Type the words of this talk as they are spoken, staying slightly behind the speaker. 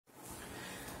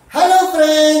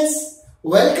friends,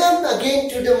 welcome again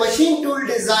to the Machine Tool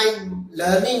Design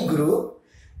Learning Group.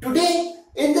 Today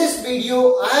in this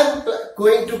video I am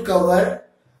going to cover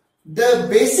the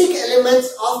basic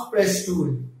elements of press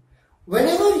tool.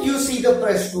 Whenever you see the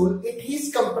press tool, it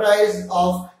is comprised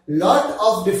of lot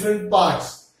of different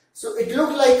parts. So it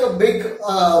looks like a big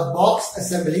box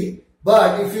assembly,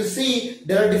 but if you see,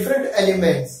 there are different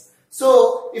elements.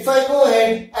 So if I go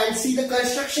ahead and see the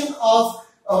construction of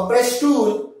a press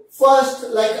tool, first,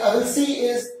 like I will see,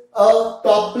 is a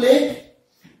top plate,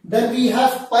 then we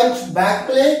have punch back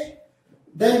plate,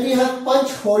 then we have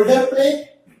punch holder plate,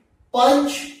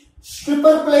 punch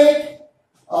stripper plate,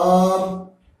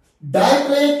 die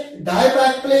plate, die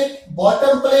back plate,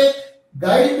 bottom plate,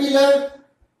 guide pillar,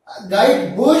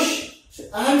 guide bush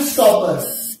and stopper.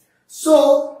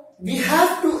 So we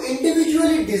have to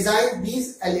individually design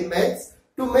these elements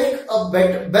to make a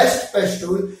best press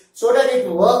tool so that it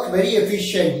works very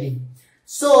efficiently.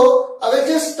 So I will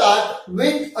just start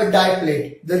with a die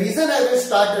plate. The reason I will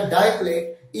start a die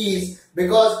plate is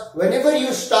because whenever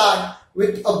you start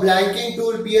with a blanking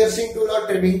tool, piercing tool or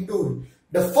trimming tool,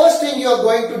 the first thing you are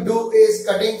going to do is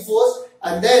cutting force,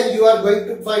 and then you are going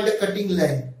to find a cutting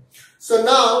length. So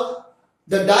now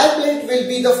the die plate will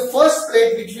be the first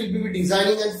plate which we will be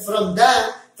designing, and from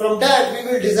that we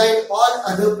will design all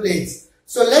other plates.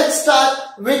 So let's start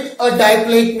with a die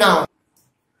plate now.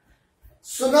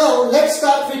 So now let's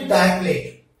start with die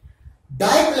plate.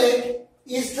 Die plate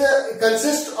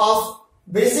consists of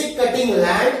basic cutting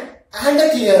land and a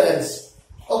clearance.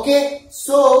 Okay,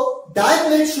 so die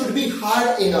plate should be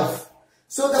hard enough.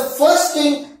 So the first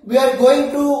thing we are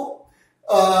going to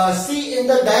see in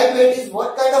the die plate is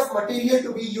what kind of material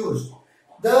to be used.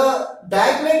 The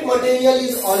die plate material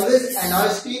is always alloy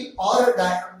steel or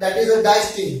that is a die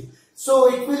steel.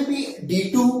 So it will be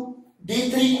D2,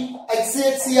 D3,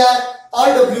 XCHCR or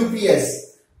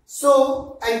WPS.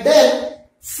 So, and then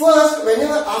first,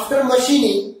 whenever after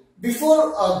machining,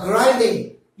 before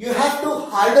grinding, you have to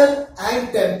harden and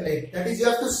template. That is, you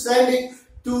have to send it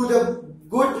to the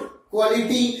good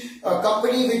quality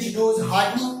company which does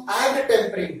hardening and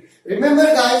tempering. Remember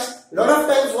guys, a lot of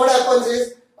times what happens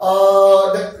is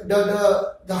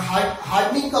the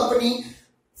hardening company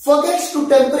forgets to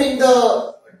temper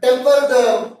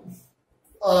the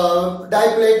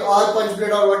die plate or punch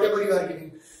plate or whatever you are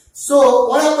giving. So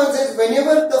what happens is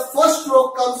whenever the first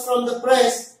stroke comes from the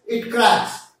press, it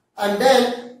cracks, and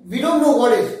then we don't know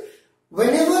what is.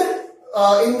 Whenever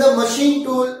in the machine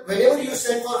tool, whenever you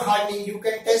send for hardening, you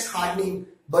can test hardening,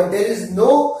 but there is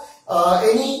no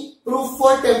any proof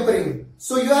for tempering.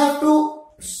 So you have to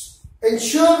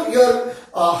ensure your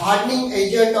hardening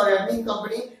agent or hardening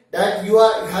company that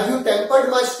have you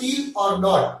tempered my steel or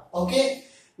not. Okay.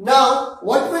 Now,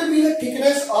 what will be the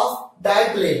thickness of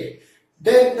die plate?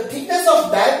 Then the thickness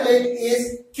of die plate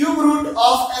is cube root of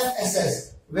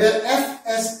FSS, where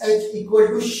FSH equal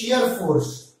to shear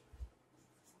force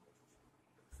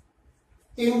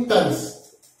in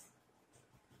tons.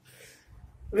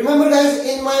 Remember guys,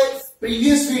 in my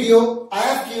previous video, I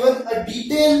have given a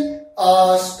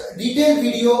detailed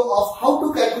video of how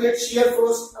to calculate shear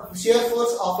force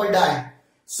of a die.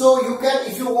 So you can,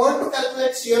 if you want to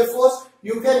calculate shear force,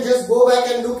 you can just go back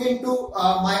and look into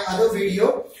my other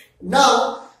video.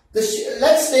 Now,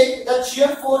 let's say that shear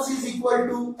force is equal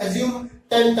to, assume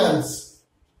 10 tons.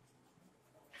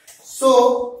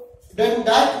 So then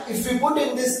that, if we put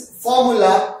in this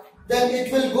formula, then it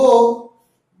will go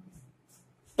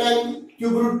 10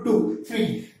 cube root 2,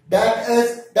 3. That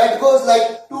goes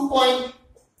like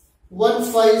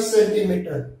 2.15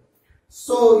 centimeter.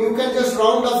 So you can just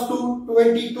round off to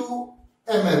 22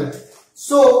 mm.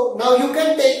 So now you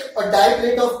can take a die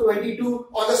plate of 22,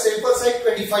 on the safer side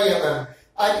 25 mm.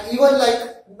 And even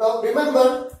like, now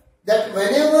remember that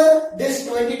whenever this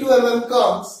 22 mm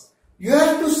comes, you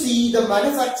have to see the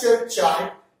manufacturer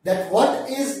chart, that what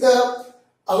is the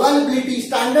availability,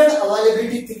 standard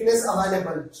availability thickness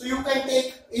available. So you can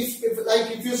take, if you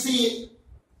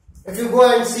go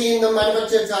and see in the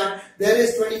manufacturer chart, there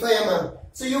is 25 mm.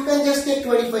 So you can just take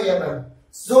 25 mm.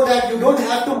 So that you don't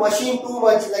have to machine too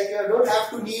much, like you don't have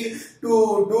to need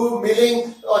to do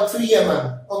milling or 3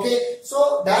 mm. Okay,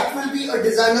 so that will be a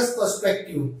designer's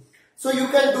perspective. So you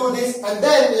can do this, and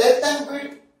then length and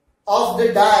width of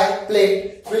the die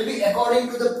plate will be according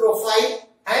to the profile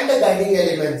and the guiding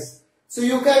elements. So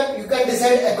you can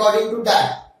decide according to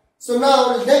that. So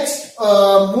now next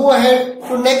move ahead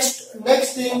to next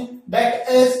thing, that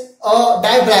is a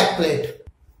die back plate.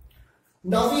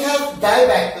 Now we have die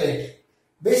back plate.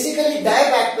 Basically, die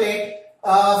back plate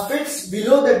fits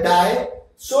below the die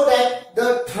so that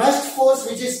the thrust force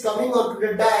which is coming onto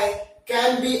the die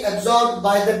can be absorbed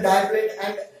by the die plate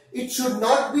and it should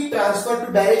not be transferred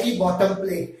to directly bottom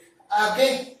plate.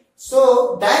 Okay,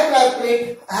 so die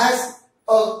plate has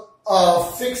a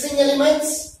fixing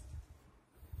elements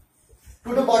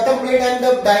to the bottom plate and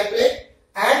the die plate,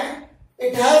 and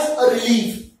it has a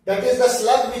relief, that is the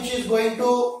slug which is going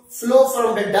to flow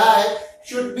from the die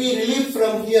should be relieved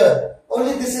from here.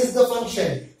 Only this is the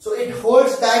function. So it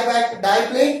holds die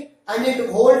plate and it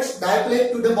holds die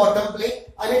plate to the bottom plate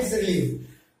and it's relieved.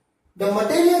 The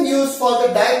material used for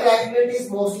the die plate is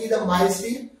mostly the mild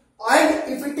steel,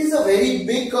 and if it is a very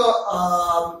big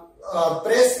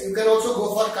press, you can also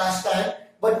go for cast iron,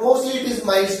 but mostly it is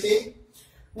mild steel.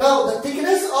 Now the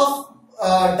thickness of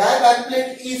die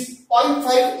backplate is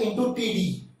 0.5 into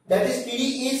TD. That is,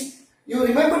 TD is, you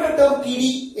remember the term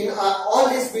TD in all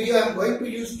this video. I am going to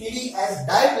use TD as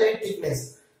die plate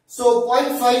thickness. So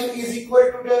 0.5 is equal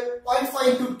to the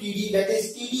 0.5 into TD, that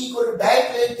is TD equal to die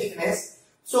plate thickness.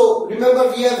 So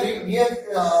remember we have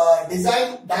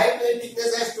designed die plate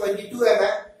thickness as 22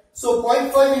 mm. So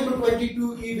 0.5 into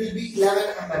 22 it will be 11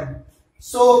 mm.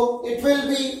 So it will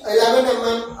be 11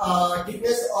 mm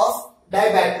thickness of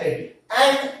die backplate,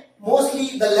 and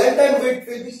mostly the length and width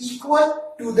will be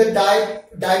equal to the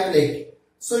die plate.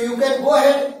 So you can go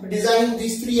ahead designing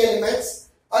these three elements.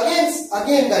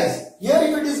 Again guys, here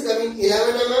if it is coming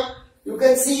 11 mm, you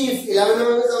can see if 11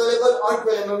 mm is available or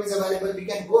 12 mm is available. We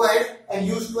can go ahead and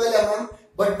use 12 mm,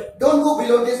 but don't go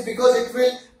below this because it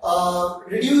will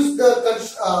reduce the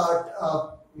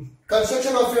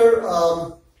construction of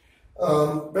your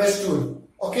press tool.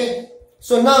 Okay,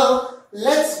 so now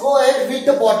let's go ahead with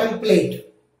the bottom plate.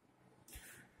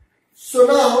 So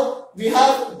now we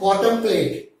have bottom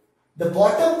plate. The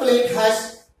bottom plate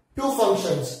has two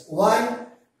functions. One,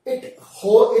 it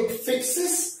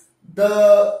fixes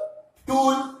the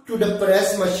tool to the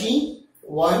press machine.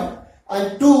 One,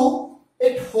 and two,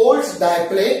 it holds die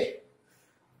plate.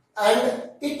 And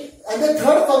the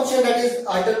third function, that is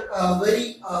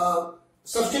very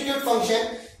substitute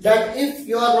function, that if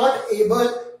you are not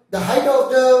able, the height of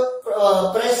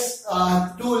the press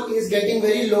tool is getting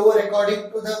very lower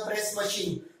according to the press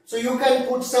machine. So you can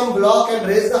put some block and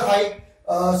raise the height.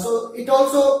 So it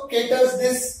also caters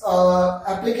this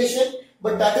application,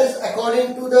 but that is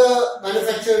according to the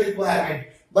manufacturer requirement.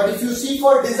 But if you see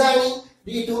for designing,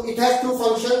 it has two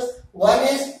functions. One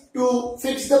is to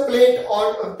fix the plate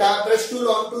on press tool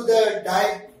onto the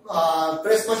die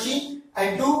press machine,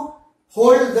 and to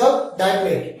hold the die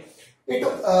plate.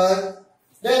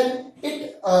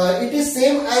 It is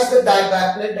same as the die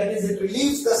backplate, that is, it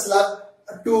relieves the slug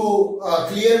to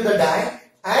clear the die,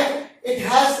 and it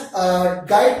has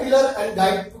guide pillar and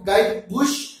guide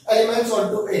bush elements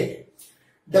onto it.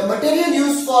 The material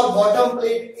used for bottom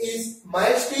plate is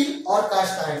mild steel or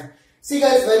cast iron. See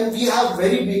guys, when we have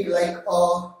very big, like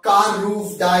car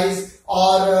roof dies,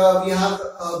 or we have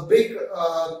big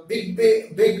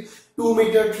 2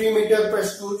 meter, 3 meter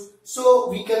press tools, so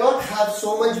we cannot have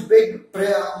so much big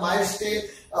mild steel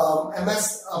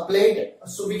MS plate.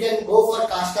 So we can go for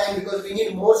cast iron because we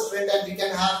need more strength and we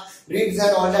can have ribs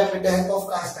and all that with the help of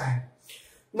cast iron.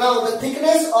 Now the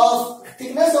thickness of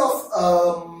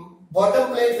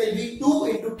bottom plate will be 2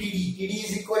 into TD. TD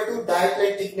is equal to die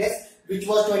plate thickness, which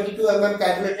was 22 mm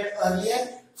calculated earlier.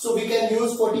 So we can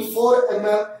use 44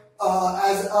 mm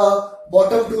as a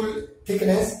bottom tool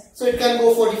thickness. So it can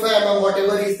go 45 mm,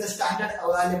 whatever is the standard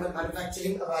available,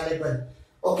 manufacturing available.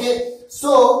 Okay,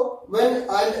 so when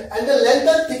and the length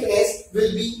and thickness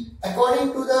will be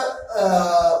according to the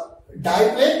die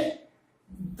plate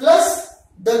plus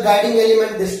the guiding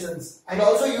element distance, and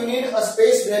also you need a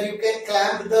space where you can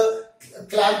clamp the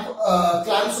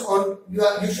clamps on.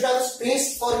 You should have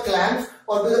space for clamps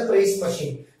onto the press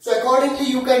machine. So accordingly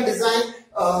you can design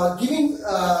giving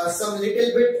some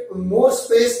little bit more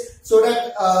space so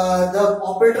that the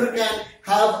operator can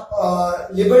have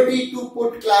liberty to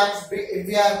put clamps. If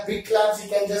we have big clamps, you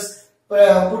can just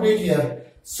put it here.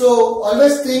 So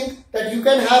always think that you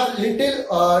can have little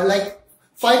like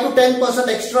 5 to 10%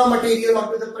 extra material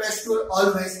onto the press tool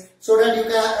always, so that you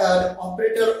can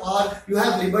operator, or you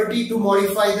have liberty to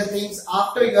modify the things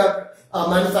after you have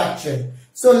manufactured.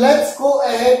 So let's go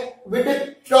ahead with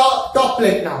the top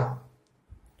plate now.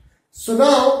 So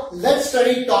now let's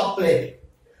study top plate.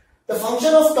 The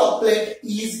function of top plate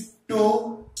is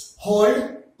to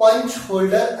hold punch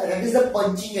holder, and that is the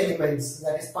punching elements,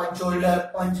 that is punch holder,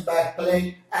 punch back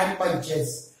plate and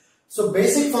punches. So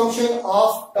basic function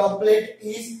of top plate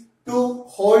is to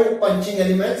hold punching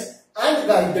elements and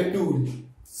guide the tool.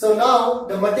 So now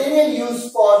the material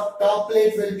used for top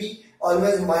plate will be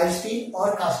always mild steel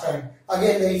or cast iron.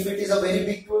 Again, if it is a very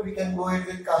big tool, we can go ahead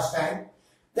with cast iron.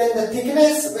 then the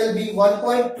thickness will be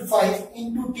 1.5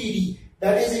 into TD,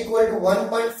 that is equal to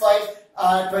 1.5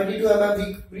 22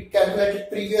 mm we calculated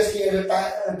previously as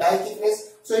a die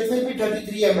thickness, so it will be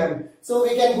 33 mm. So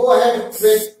we can go ahead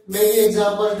with maybe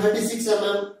example 36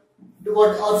 mm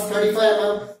or 35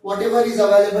 mm, whatever is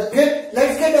available.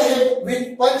 Let's get ahead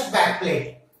with punch back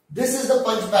plate. This is the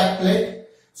punch back plate.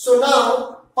 So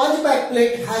now punch back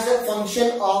plate has a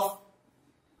function of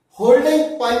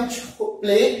holding punch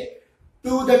plate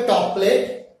to the top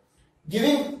plate,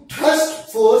 giving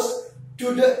thrust force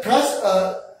to the thrust,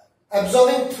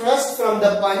 absorbing thrust from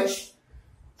the punch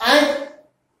and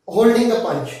holding the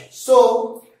punch.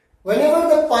 So whenever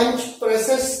the punch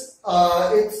presses,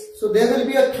 so there will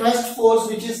be a thrust force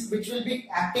which will be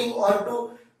acting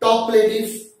onto top plate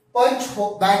if punch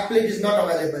back plate is not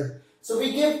available. So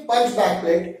we give punch back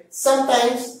plate.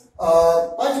 Sometimes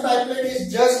punch back plate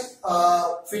is just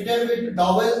fitted with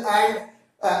dowel and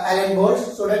Allen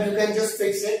boards so that you can just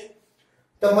fix it.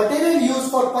 The material used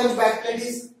for punch back plate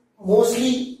is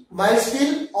mostly mild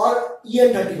steel or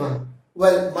EN31.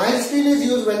 Well, mild steel is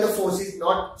used when the force is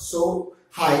not so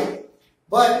high,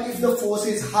 but if the force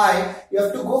is high, you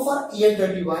have to go for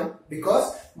EN31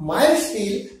 because mild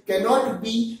steel cannot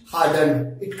be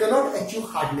hardened. It cannot achieve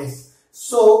hardness.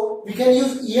 So we can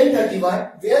use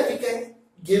EN31 where we can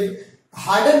give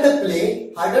harden the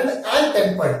plate, hardened and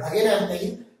tempered. Again I am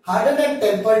telling, hardened and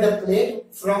tempered the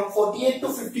plate from 48 to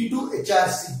 52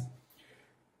 HRC.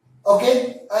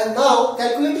 Okay, and now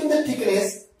calculating the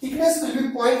thickness. Thickness will be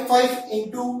 0.5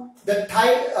 into the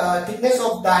thickness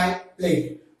of die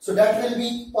plate. So that will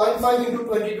be 0.5 into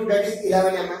 22, that is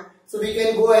 11 mm. So we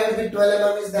can go ahead with 12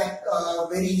 mm is that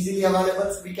very easily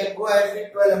available. So we can go ahead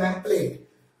with 12 mm plate.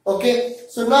 Okay,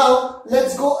 so now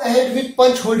let's go ahead with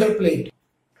punch holder plate.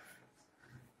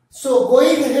 So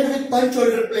going ahead with punch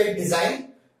holder plate design.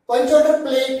 Punch holder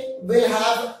plate will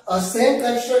have a same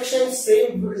construction,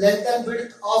 same length and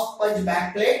width of punch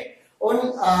back plate.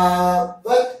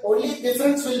 But only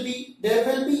difference will be there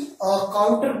will be a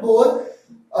counter bore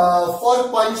for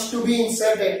punch to be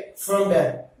inserted from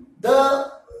there.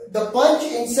 The punch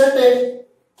inserted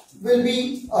will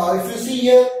be if you see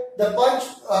here, the punch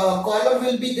collar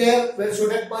will be there so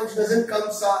that punch doesn't come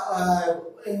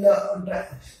in the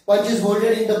punch is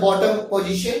holded in the bottom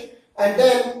position, and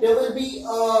then there will be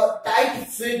a tight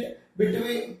fit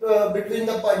between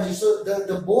the punches. So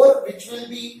the bore which will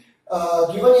be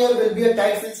given here will be a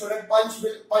tight fit so that punch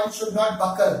should not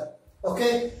buckle.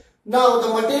 Okay. Now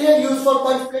the material used for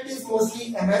punch plate is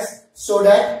mostly MS, so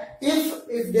that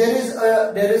if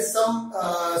there is some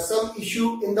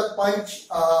issue in the punch,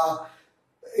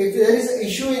 if there is an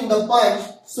issue in the punch,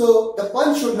 so the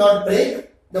punch should not break.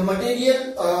 The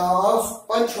material of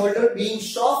punch holder being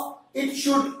soft, it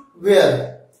should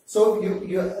wear. So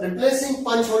you replacing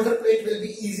punch holder plate will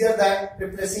be easier than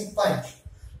replacing punch.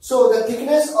 So the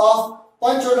thickness of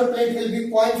punch holder plate will be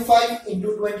 0.5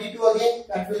 into 22 again,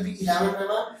 that will be 11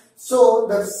 mm. So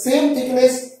the same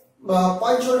thickness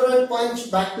punch holder and punch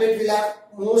back plate will have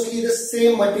mostly the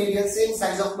same material, same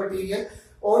size of material.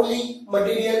 Only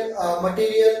material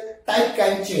type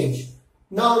can change.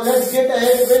 Now let's get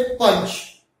ahead with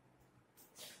punch.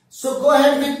 So go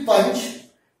ahead with punch.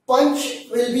 Punch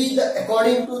will be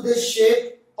according to the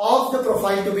shape of the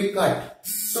profile to be cut.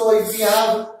 So if we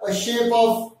have a shape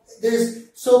of this,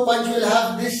 so punch will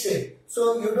have this shape.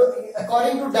 So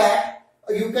according to that,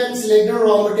 you can select the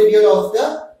raw material of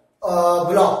the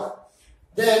block.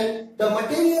 Then the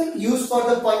material used for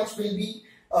the punch will be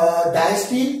die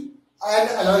steel and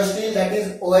alloy steel, that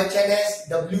is OHNS,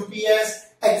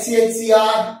 WPS,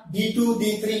 HCHCR, D2,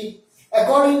 D3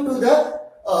 according to the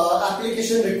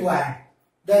application required.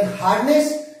 Then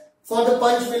hardness for the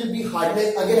punch will be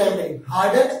hardness, again I am telling,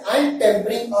 hardened and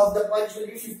tempering of the punch will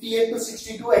be 58 to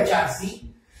 62 HRC,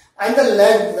 and the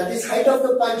length, that is height of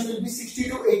the punch, will be 60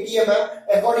 to 80 mm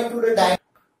according to the diameter.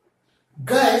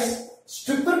 Guys,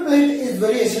 stripper plate is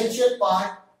very essential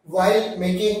part while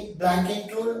making blanking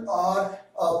tool or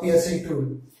piercing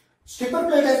tool. Stripper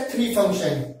plate has three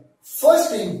functions.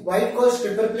 First thing, why it called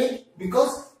stripper plate?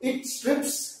 Because it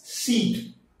strips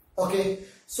sheet. Okay,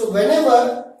 so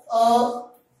whenever a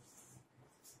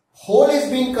hole is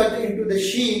being cut into the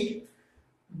sheet,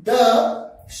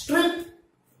 the strip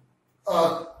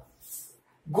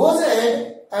goes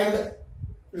ahead and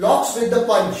locks with the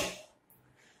punch.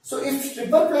 So if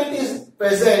stripper plate is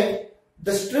present,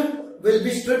 the strip will be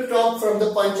stripped off from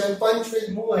the punch and punch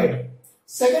will move ahead.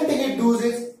 Second thing it does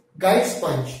is guides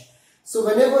punch. So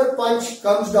whenever punch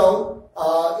comes down,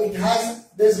 it has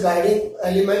this guiding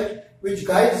element which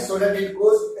guides so that it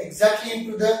goes exactly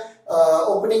into the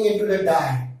opening into the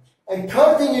die. And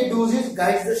third thing it does is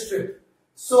guides the strip.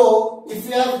 So if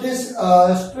you have this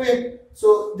strip,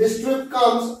 so this strip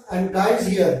comes and guides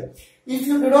here. If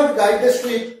you do not guide the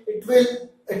strip, it will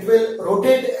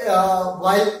rotate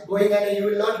while going, and you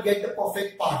will not get the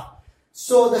perfect path.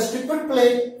 So the stripper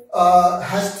plate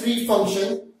has three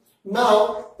functions.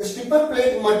 Now the stripper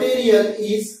plate material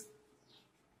is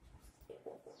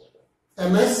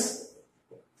MS,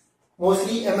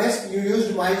 mostly MS. You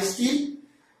used mild steel,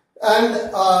 and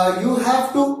you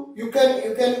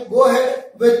can go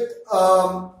ahead with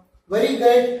very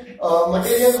good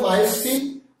material, mild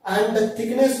steel, and the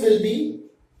thickness will be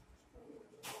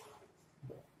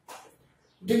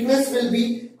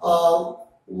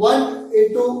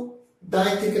 1/8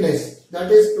 die thickness,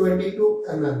 that is 22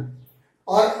 mm,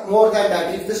 or more than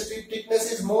that. If the strip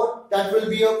thickness is more, that will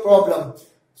be a problem.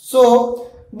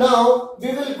 So now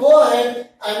we will go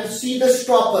ahead and see the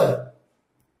stopper.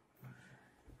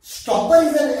 Stopper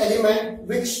is an element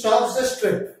which stops the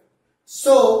strip.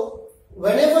 So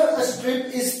whenever a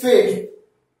strip is fed,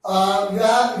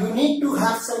 you need to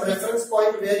have some reference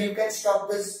point where you can stop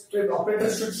this strip.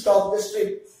 Operator should stop the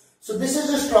strip. So this is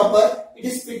a stopper. It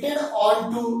is fitted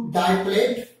onto die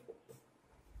plate.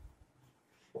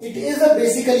 It is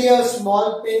basically a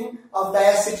small pin of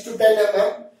dia 6 to 10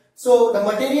 mm. So the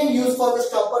material used for the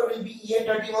stopper will be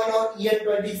EN31 or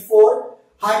EN24.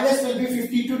 Hardness will be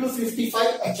 52 to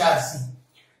 55 HRC.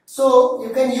 So you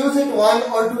can use it 1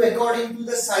 or 2 according to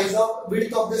the size of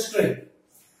width of the strip.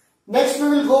 Next we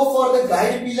will go for the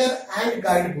guide pillar and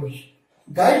guide bush.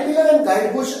 Guide pillar and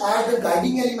guide bush are the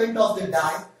guiding element of the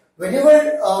die.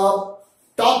 Whenever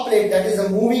top plate, that is a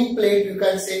moving plate, you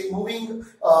can say moving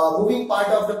part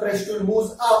of the press tool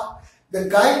moves up, the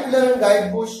guide pillar and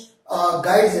guide bush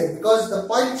guides it, because the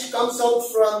punch comes out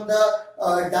from the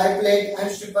die plate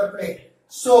and stripper plate.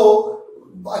 So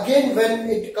again, when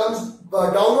it comes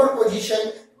downward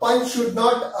position, punch should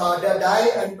not the die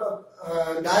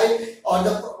or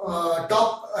the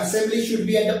top assembly should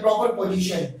be at the proper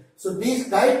position. So these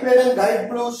guide plate and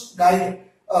guide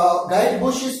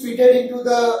bush is fitted into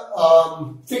the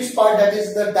fixed part, that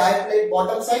is the die plate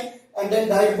bottom side, and then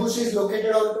guide bush is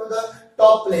located onto the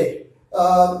top plate.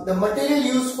 The material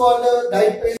used for the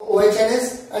guide plate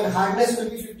OHNS, and hardness will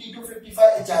be 50 to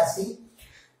 55 HRC.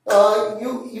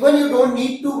 You don't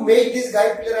need to make this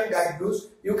guide pillar and guide bush.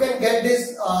 You can get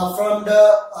this from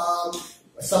the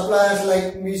suppliers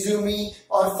like Mizumi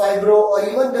or Fibro, or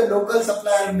even the local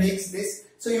supplier makes this.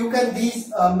 So you can just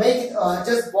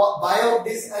buy out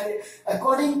this, and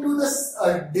according to the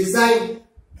design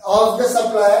of the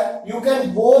supplier, you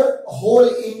can bore hole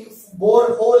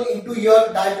into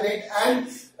your die plate and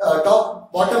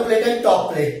bottom plate and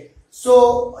top plate.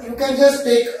 So you can just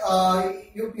take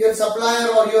your supplier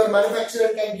or your manufacturer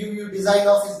can give you design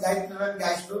of his guide pillar and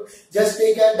guide bush. Just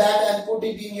take that and put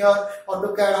it in your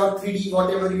AutoCAD or 3D,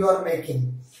 whatever you are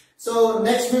making. So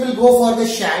next we will go for the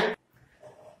shank.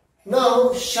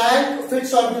 Now shank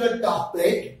fits onto the top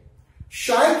plate.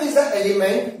 Shank is the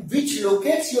element which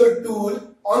locates your tool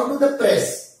onto the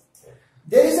press.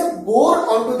 There is a bore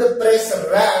onto the press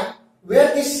ram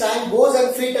where this shank goes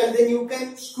and fit, and then you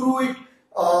can screw it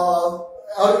or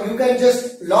you can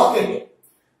just lock it.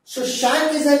 So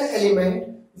shank is an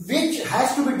element which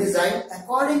has to be designed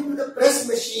according to the press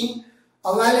machine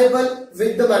available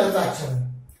with the manufacturer.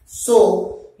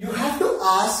 So you have to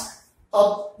ask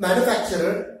a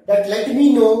manufacturer that let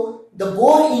me know the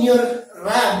bore in your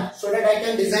ram so that I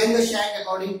can design the shank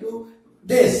according to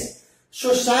this.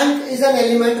 So shank is an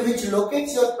element which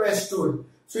locates your press tool.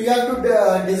 So you have to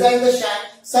design the shank.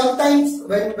 Sometimes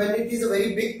when it is a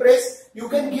very big press, you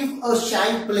can give a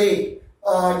shank plate.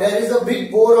 There is a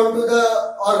big bore onto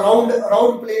the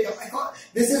round plate.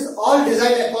 This is all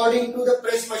designed according to the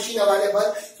press machine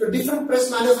available. So different press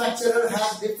manufacturer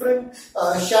has different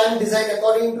shank design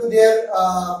according to their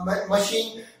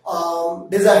machine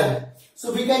design.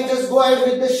 So we can just go ahead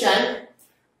with the shank.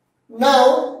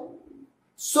 Now,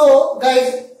 so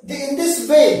guys, in this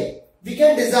way, we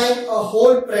can design a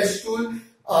whole press tool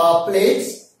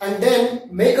plates, and then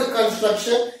make a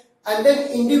construction, and then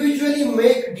individually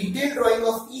make detailed drawing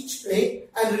of each plate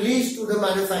and release to the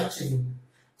manufacturing.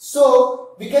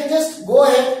 So we can just go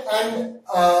ahead and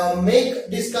make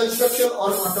this construction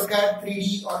on AutoCAD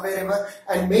 3D or wherever,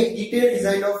 and make detailed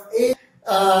design of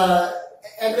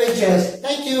adventures.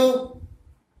 Thank you.